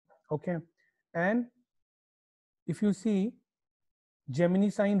Okay, and if you see, Gemini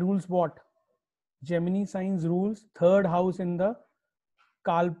sign rules what? Gemini signs rules third house in the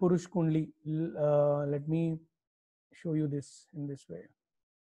Kalpurush Kundli. Let me show you this in this way.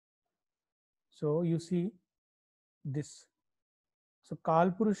 So you see this. So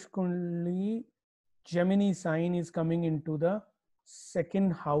Kalpurush Kundli, Gemini sign is coming into the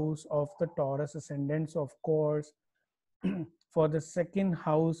second house of the Taurus ascendant. So of course, for the second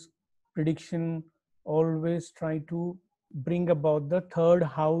house prediction, always try to bring about the third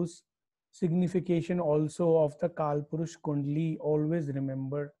house signification also of the Kalpurush Kundli. Always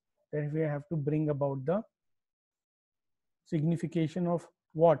remember that we have to bring about the signification of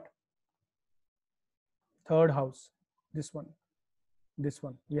what? Third house. This one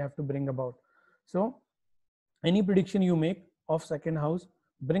we have to bring about. So any prediction you make of second house,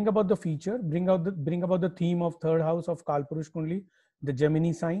 bring about the feature, bring about the theme of third house of Kalpurush Kundli, the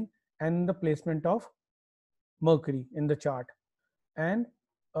Gemini sign, and the placement of Mercury in the chart. And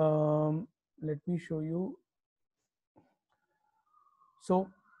let me show you. So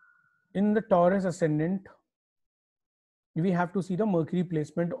in the Taurus ascendant, we have to see the Mercury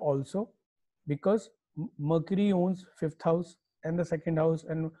placement also, because Mercury owns fifth house and the second house,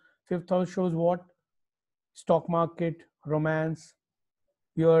 and fifth house shows what? Stock market, romance,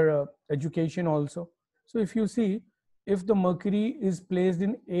 your education also. So if you see, if the Mercury is placed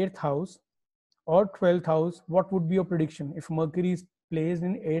in 8th house or 12th house, what would be your prediction? If Mercury is placed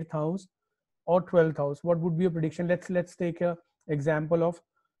in 8th house or 12th house, what would be your prediction? Let's take a example of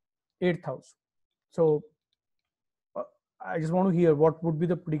 8th house. So I just want to hear what would be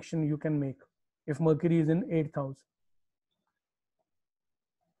the prediction you can make if Mercury is in 8th house.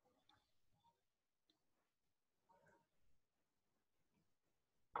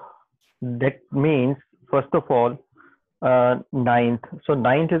 That means, first of all, ninth. So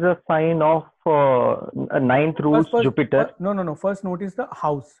ninth is a sign of ninth rules Jupiter. No. First notice the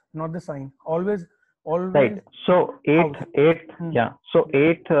house, not the sign. Always. Right. So eighth. Yeah. So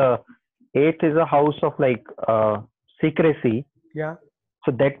eighth is a house of like secrecy. Yeah.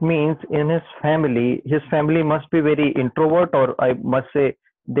 So that means in his family must be very introvert, or I must say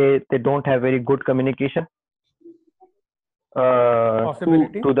they don't have very good communication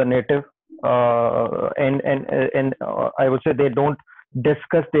to the native, and I would say they don't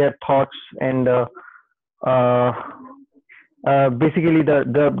discuss their thoughts, and basically the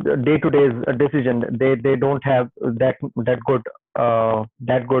day-to-day decision, they don't have that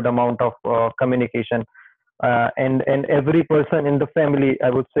good amount of communication, and every person in the family, I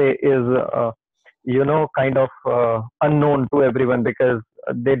would say, is kind of unknown to everyone, because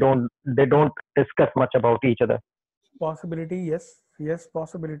they don't discuss much about each other. Possibility, yes,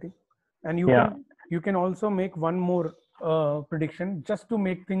 possibility. And you can also make one more prediction just to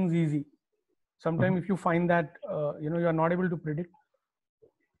make things easy. Sometimes if you find that you are not able to predict,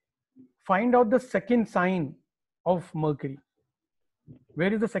 find out the second sign of Mercury.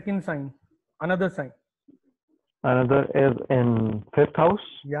 Where is the second sign? Another sign. Another is in 5th house.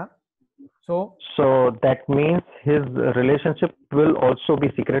 Yeah. So that means his relationship will also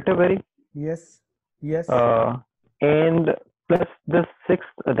be secretive, very. Yes. And plus this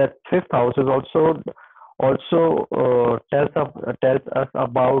 5th house is also tells us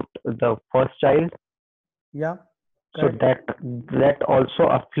about the first child. Yeah. Correct. So that also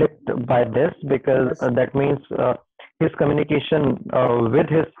afflicted by this, because that means his communication with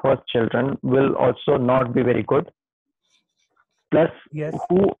his first children will also not be very good. Plus,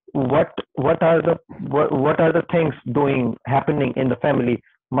 what are the things happening in the family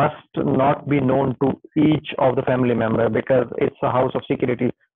must not be known to each of the family member, because it's a house of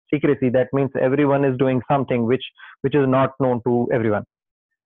secrecy. That means everyone is doing something which is not known to everyone.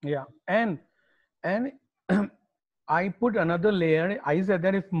 Yeah, and I put another layer. I said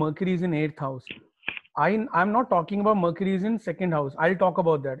that if Mercury is in 8th house, I'm not talking about Mercury is in 2nd house. I'll talk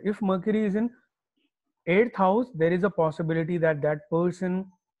about that. If Mercury is in 8th house, there is a possibility that that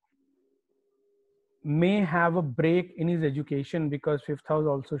person may have a break in his education, because 5th house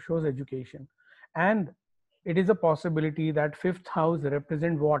also shows education, and it is a possibility that 5th house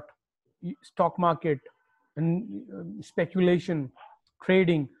represent what? Stock market and speculation,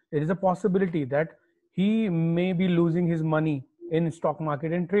 trading. There is a possibility that he may be losing his money in stock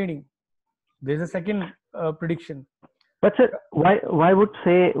market and trading. There's a second prediction. But sir, why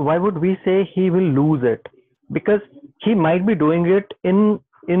would we say he will lose it? Because he might be doing it in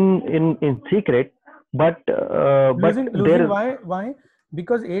secret, but losing why?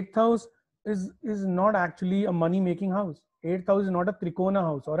 Because 8th house is not actually a money making house. 8th house is not a Trikona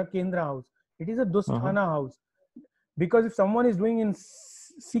house or a Kendra house. It is a Dusthana house. Because if someone is doing in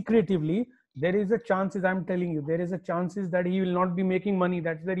secretively, there is a chances, I'm telling you, there is a chances that he will not be making money.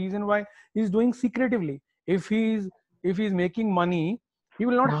 That's the reason why he's doing secretively. If he's making money, he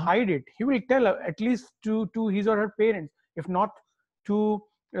will not hide it. He will tell, at least to his or her parents. If not to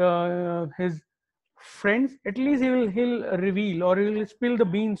his friends, at least he'll reveal, or he'll spill the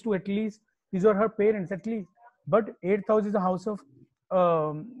beans to at least his or her parents, at least. But eighth house is a house of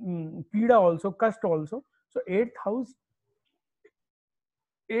pida also, cust also. So eighth house,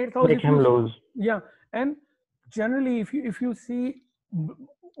 Make if you him see, lose. yeah. And generally, if you see,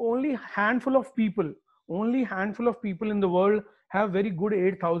 only handful of people, only handful of people in the world have very good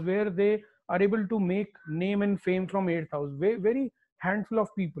eighth house, where they are able to make name and fame from eighth house. Very handful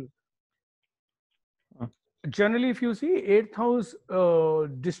of people. Generally, if you see, eighth house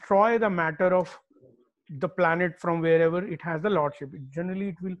destroy the matter of the planet from wherever it has the lordship. Generally,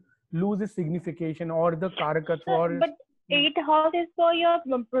 it will lose its signification, or the karakatva, So, or but eighth house is for your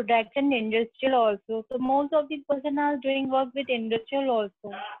production industrial also. So most of these person are doing work with industrial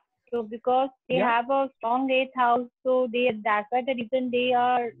also. So because they have a strong eighth house, so that's why the reason they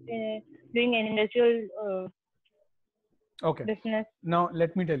are doing an industrial business. Now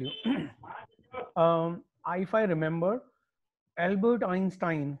let me tell you. If I remember, Albert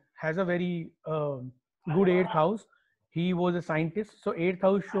Einstein has a very good eighth house. He was a scientist. So eighth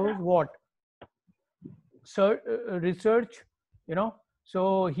house shows what? Research,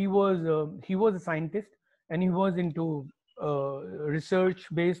 So he was a scientist, and he was into research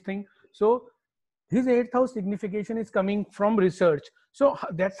based thing. So his eighth house signification is coming from research. So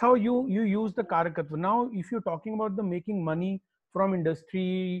that's how you use the karakatva. Now if you're talking about the making money from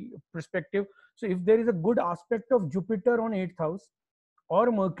industry perspective, so if there is a good aspect of Jupiter on eighth house,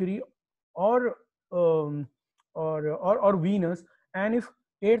 or Mercury, or um, or Venus, and if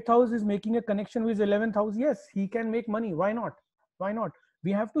eighth house is making a connection with 11th house, yes, he can make money. Why not? Why not?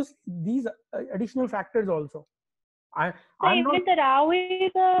 We have to see these additional factors also. So even the Rahu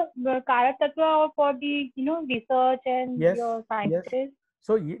is a Kara for the research and your sciences. Yes.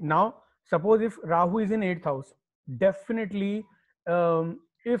 So now suppose if Rahu is in eighth house, definitely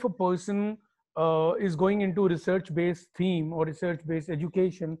if a person is going into research based theme or research based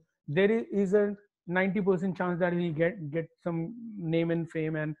education, there is a 90% chance that he'll get some name and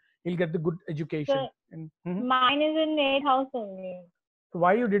fame, and he'll get the good education. So, mine is in eighth house only. So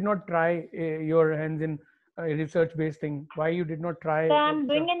why you did not try your hands in research based thing? Why you did not try? So I'm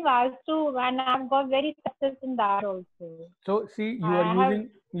doing in Vastu, and I've got very success in that also. So see,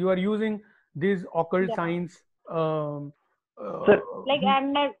 you are using these occult science. Like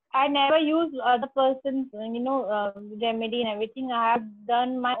I never use other person's remedy and everything. I have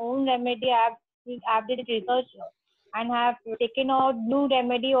done my own remedy. I've did research and have taken out new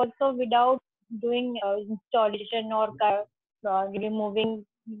remedy also without doing installation or removing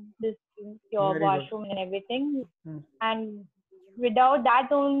this your washroom and everything. And without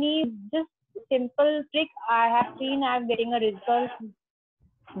that only, just simple trick I have seen, I'm getting a result.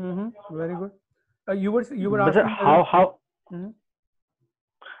 Very good. You were asking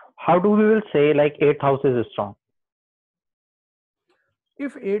how do we will say like eighth house is strong?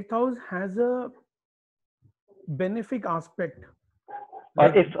 If eighth house has a benefic aspect,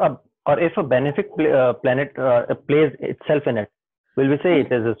 or if a benefic planet plays itself in it, will we say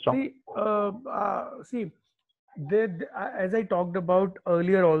it is strong? See, as I talked about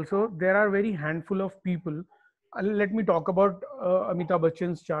earlier also, there are very handful of people. Let me talk about Amitabh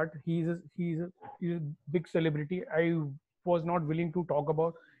Bachchan's chart. He's a big celebrity. I was not willing to talk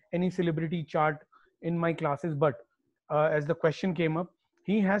about any celebrity chart in my classes, but as the question came up,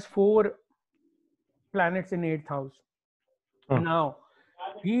 he has 4 planets in 8th house. Now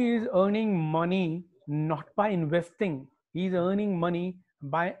he is earning money not by investing. He is earning money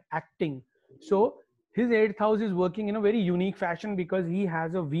by acting. So his 8th house is working in a very unique fashion, because he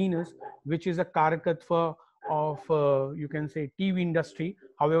has a Venus, which is a karakatva of you can say TV industry.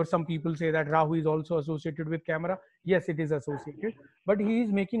 However, some people say that Rahu is also associated with camera. Yes, it is associated, but he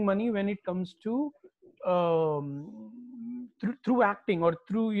is making money when it comes to through acting, or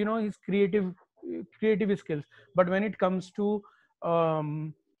through his creative skills. But when it comes to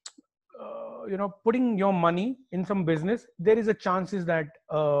putting your money in some business, there is a chances that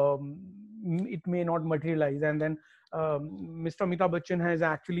it may not materialize. And then Mr. Amitabh Bachchan has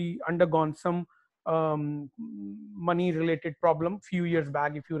actually undergone some money related problem few years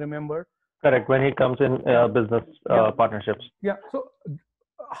back, if you remember. Correct, when he comes in business partnerships. Yeah. So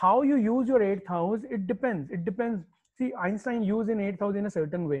how you use your 8th house, it depends. See, Einstein used in 8th house in a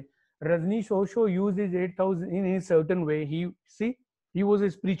certain way. Rajneesh Osho used his 8th house in a certain way. He was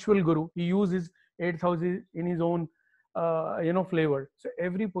a spiritual guru. He used his 8th house in his own flavor. So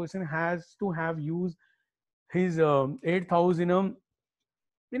every person has to have used his 8th house in a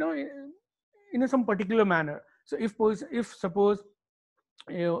in a some particular manner. So if suppose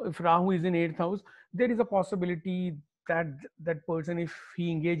if Rahu is in 8th house, there is a possibility that that person, if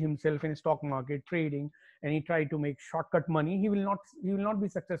he engage himself in stock market trading and he try to make shortcut money, he will not be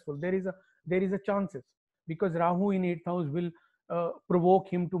successful. There is a chances, because Rahu in 8th house will provoke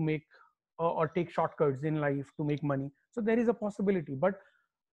him to make or take shortcuts in life to make money. So there is a possibility. But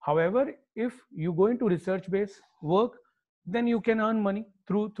however, if you go into research based work, then you can earn money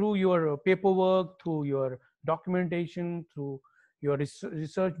through your paperwork, through your documentation, through your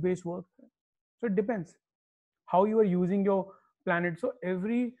research based work. So it depends how you are using your planet. So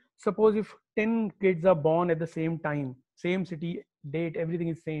suppose if 10 kids are born at the same time, same city, date, everything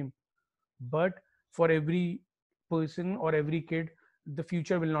is same, but for every person or every kid, the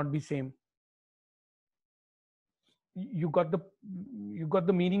future will not be same. You got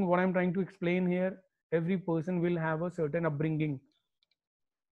the meaning what I'm trying to explain here. Every person will have a certain upbringing,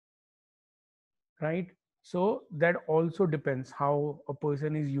 right? So that also depends how a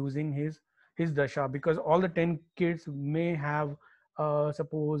person is using his dasha, because all the 10 kids may have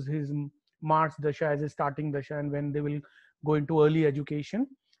suppose his Mars dasha as a starting dasha, and when they will go into early education,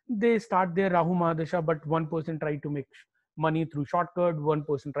 they start their Rahu Mahadasha, but one person try to make money through shortcut, one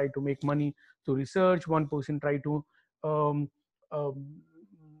person try to make money through research, one person try to um, um,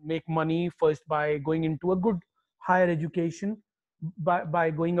 make money first by going into a good higher education, by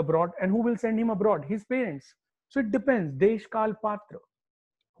going abroad. And who will send him abroad? His parents. So it depends. Desh Kal Patra.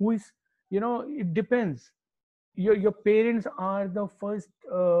 Who is, it depends. Your parents are the first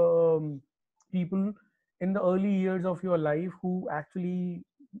people in the early years of your life who actually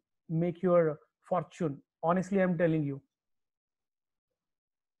make your fortune. Honestly, I'm telling you.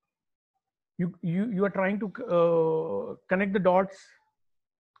 You are trying to connect the dots,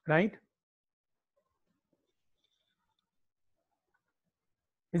 right?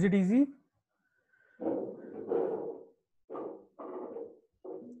 Is it easy?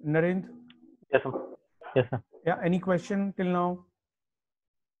 Narendra? Yes, sir. Yes, sir. Yeah, any question till now?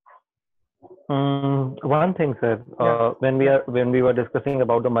 One thing, sir. Yeah. When we were discussing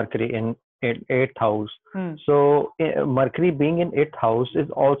about the Mercury in eighth house, so Mercury being in eighth house is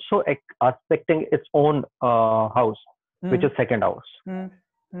also aspecting its own house, which is second house.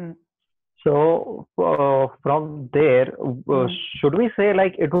 So from there, should we say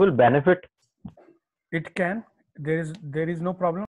like it will benefit? It can. There is no problem.